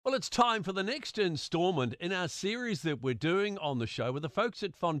Well, it's time for the next instalment in our series that we're doing on the show with the folks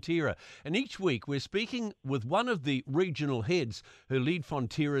at Fonterra. And each week we're speaking with one of the regional heads who lead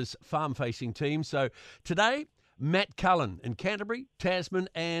Fonterra's farm-facing team. So today, Matt Cullen in Canterbury, Tasman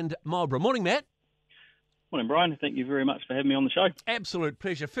and Marlborough. Morning, Matt. Morning, Brian. Thank you very much for having me on the show. Absolute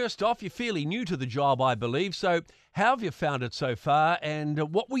pleasure. First off, you're fairly new to the job, I believe. So how have you found it so far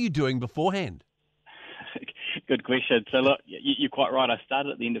and what were you doing beforehand? Good question. So look, you're quite right. I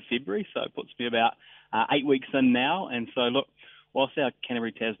started at the end of February, so it puts me about 8 weeks in now. And so look, whilst our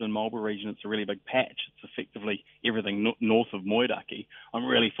Canterbury, Tasman, Marlborough region, it's a really big patch. It's effectively everything north of Moedaki. I'm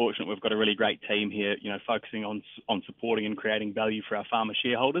really fortunate we've got a really great team here, focusing on supporting and creating value for our farmer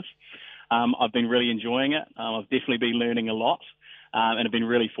shareholders. I've been really enjoying it. I've definitely been learning a lot. And I've been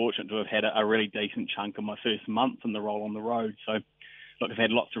really fortunate to have had a really decent chunk of my first month in the role on the road. So look, I've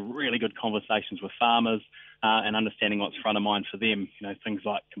had lots of really good conversations with farmers and understanding what's front of mind for them. Things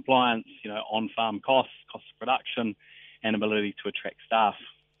like compliance, on-farm costs, cost of production, and ability to attract staff.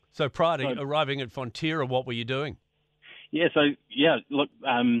 So prior to arriving at Fonterra, what were you doing? Look,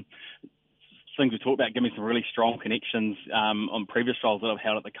 things we talked about give me some really strong connections on previous roles that I've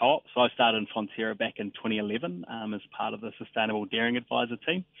held at the co-op. So I started in Fonterra back in 2011 as part of the Sustainable Dairying Advisor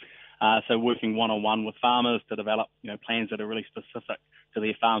team. So working one-on-one with farmers to develop, plans that are really specific to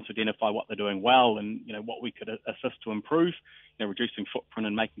their farms to identify what they're doing well and, what we could assist to improve, reducing footprint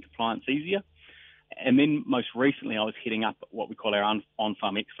and making compliance easier. And then most recently, I was heading up what we call our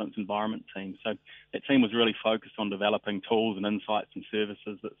on-farm excellence environment team. So that team was really focused on developing tools and insights and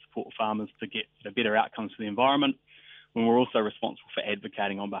services that support farmers to get better outcomes for the environment, when we're also responsible for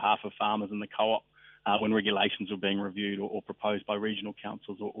advocating on behalf of farmers in the co-op when regulations were being reviewed or proposed by regional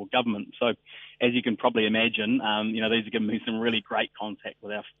councils or government. So as you can probably imagine, these have given me some really great contact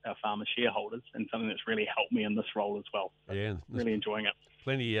with our farmer shareholders and something that's really helped me in this role as well. So yeah, really enjoying it.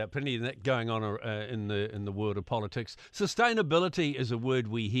 Plenty of that going on in the world of politics. Sustainability is a word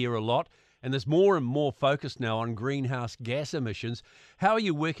we hear a lot, and there's more and more focus now on greenhouse gas emissions. How are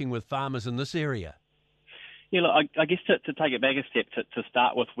you working with farmers in this area? Yeah, look, I guess to take it back a step to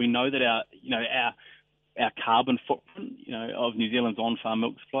start with, we know that our carbon footprint, of New Zealand's on-farm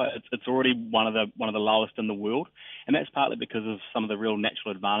milk supply, it's already one of the lowest in the world, and that's partly because of some of the real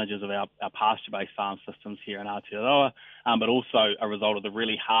natural advantages of our pasture-based farm systems here in Aotearoa, but also a result of the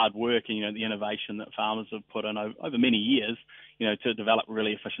really hard work and the innovation that farmers have put in over many years, to develop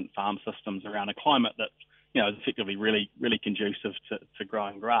really efficient farm systems around a climate that is effectively really, really conducive to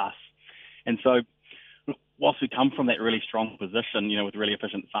growing grass. And so, whilst we come from that really strong position, with really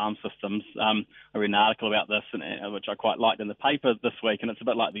efficient farm systems, I read an article about this, which I quite liked in the paper this week, and it's a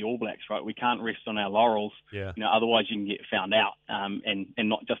bit like the All Blacks, right? We can't rest on our laurels, otherwise you can get found out, and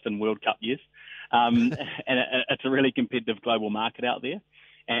not just in World Cup years. And it's a really competitive global market out there.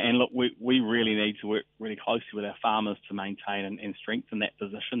 And look, we really need to work really closely with our farmers to maintain and strengthen that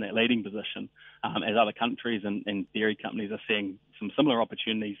position, that leading position, as other countries and dairy companies are seeing some similar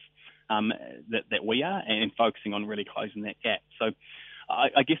opportunities that we are, and focusing on really closing that gap. So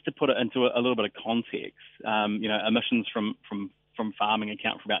I guess to put it into a little bit of context, emissions from farming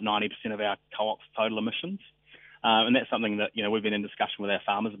account for about 90% of our co-op's total emissions. And that's something that, we've been in discussion with our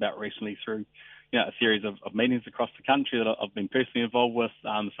farmers about recently through, a series of meetings across the country that I've been personally involved with,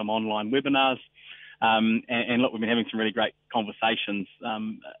 some online webinars. And look, we've been having some really great conversations.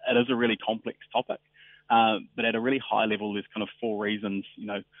 It is a really complex topic, but at a really high level, there's kind of four reasons,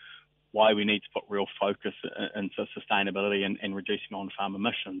 why we need to put real focus into sustainability and reducing on-farm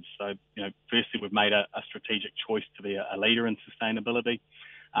emissions. So, firstly, we've made a strategic choice to be a leader in sustainability.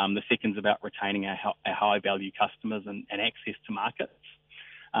 The second's about retaining our high-value customers and access to markets.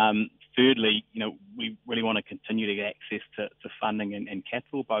 Thirdly, we really want to continue to get access to funding and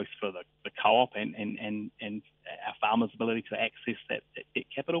capital, both for the co-op and our farmers' ability to access that debt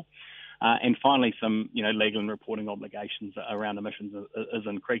capital. And finally, some legal and reporting obligations around emissions is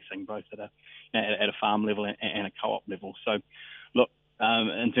increasing, both at a farm level and a co-op level. So, look,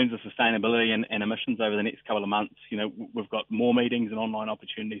 in terms of sustainability and emissions over the next couple of months, we've got more meetings and online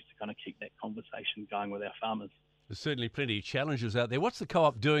opportunities to kind of keep that conversation going with our farmers. There's certainly plenty of challenges out there. What's the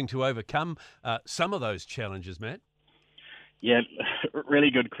co-op doing to overcome some of those challenges, Matt? Yeah,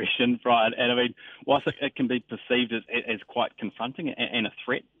 really good question, Brian. And I mean, whilst it can be perceived as quite confronting and a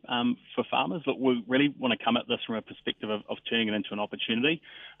threat for farmers, but we really want to come at this from a perspective of turning it into an opportunity,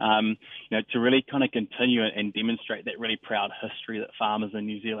 to really kind of continue and demonstrate that really proud history that farmers in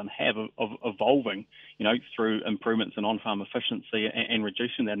New Zealand have of evolving, through improvements in on-farm efficiency and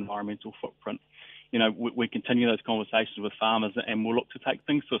reducing that environmental footprint. We continue those conversations with farmers, and we'll look to take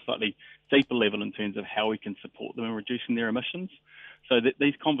things to a slightly deeper level in terms of how we can support them in reducing their emissions. So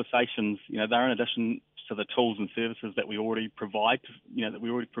these conversations, they're in addition to the tools and services that we already provide,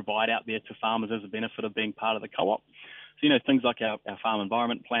 out there to farmers as a benefit of being part of the co-op. So, things like our farm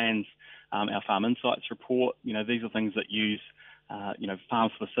environment plans, our farm insights report, these are things that use,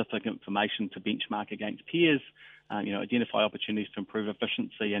 farm-specific information to benchmark against peers, identify opportunities to improve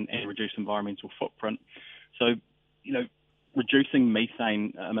efficiency and reduce environmental footprint. So, reducing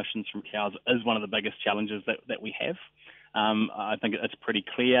methane emissions from cows is one of the biggest challenges that we have. I think it's pretty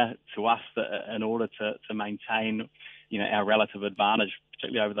clear to us that in order to maintain, our relative advantage,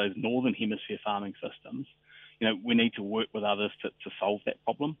 particularly over those northern hemisphere farming systems, we need to work with others to solve that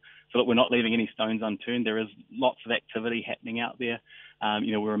problem. So that we're not leaving any stones unturned. There is lots of activity happening out there.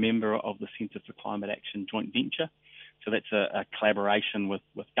 We're a member of the Centre for Climate Action joint venture. So that's a collaboration with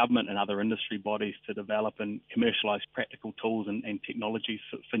government and other industry bodies to develop and commercialise practical tools and technologies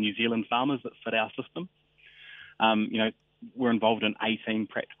for New Zealand farmers that fit our system. We're involved in 18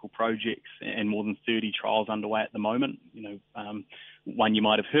 practical projects and more than 30 trials underway at the moment. One you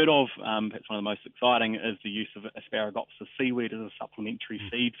might have heard of, perhaps one of the most exciting, is the use of Asparagopsis seaweed as a supplementary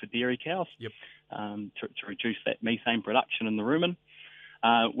feed for dairy cows. Yep. To reduce that methane production in the rumen.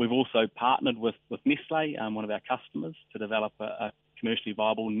 We've also partnered with Nestle, one of our customers, to develop a commercially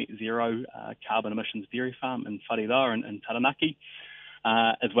viable net zero carbon emissions dairy farm in Whareroa in Taranaki,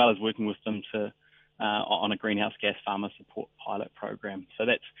 as well as working with them on a greenhouse gas farmer support pilot program. So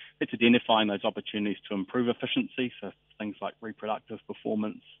that's identifying those opportunities to improve efficiency, so things like reproductive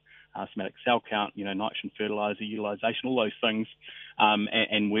performance, somatic cell count, nitrogen fertilizer utilisation, all those things,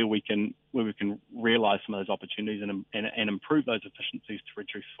 and where we can realise some of those opportunities and improve those efficiencies to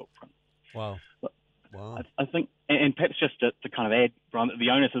reduce footprint. Wow. Wow. I think, and perhaps just to kind of add, Brian, that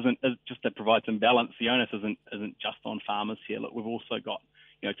the onus isn't just to provide some balance. The onus isn't just on farmers here. Look, we've also got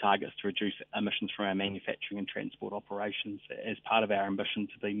targets to reduce emissions from our manufacturing and transport operations as part of our ambition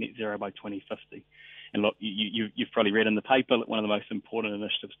to be net zero by 2050. And look, you've probably read in the paper that one of the most important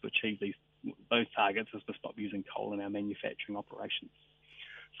initiatives to achieve those targets is to stop using coal in our manufacturing operations.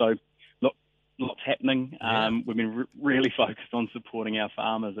 So, look, lots happening. Yeah. We've been really focused on supporting our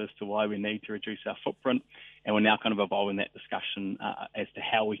farmers as to why we need to reduce our footprint, and we're now kind of evolving that discussion as to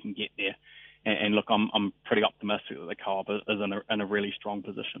how we can get there. And look, I'm pretty optimistic that the co-op is in a really strong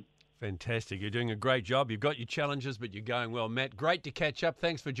position. Fantastic. You're doing a great job. You've got your challenges, but you're going well. Matt, great to catch up.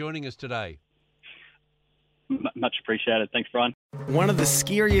 Thanks for joining us today. Much appreciated. Thanks, Brian. One of the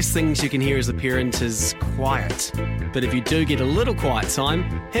scariest things you can hear as a parent is quiet. But if you do get a little quiet time,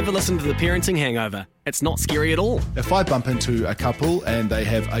 have a listen to The Parenting Hangover. It's not scary at all. If I bump into a couple and they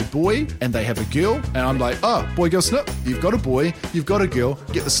have a boy and they have a girl, and I'm like, oh, boy, girl, snip. You've got a boy, you've got a girl,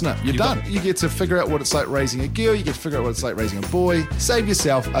 get the snip. You're done. You get to figure out what it's like raising a girl, you get to figure out what it's like raising a boy, save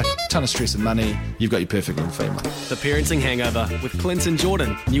yourself a ton of stress and money, you've got your perfect little family. The Parenting Hangover with Clint and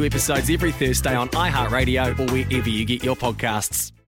Jordan. New episodes every Thursday on iHeartRadio or wherever you get your podcasts.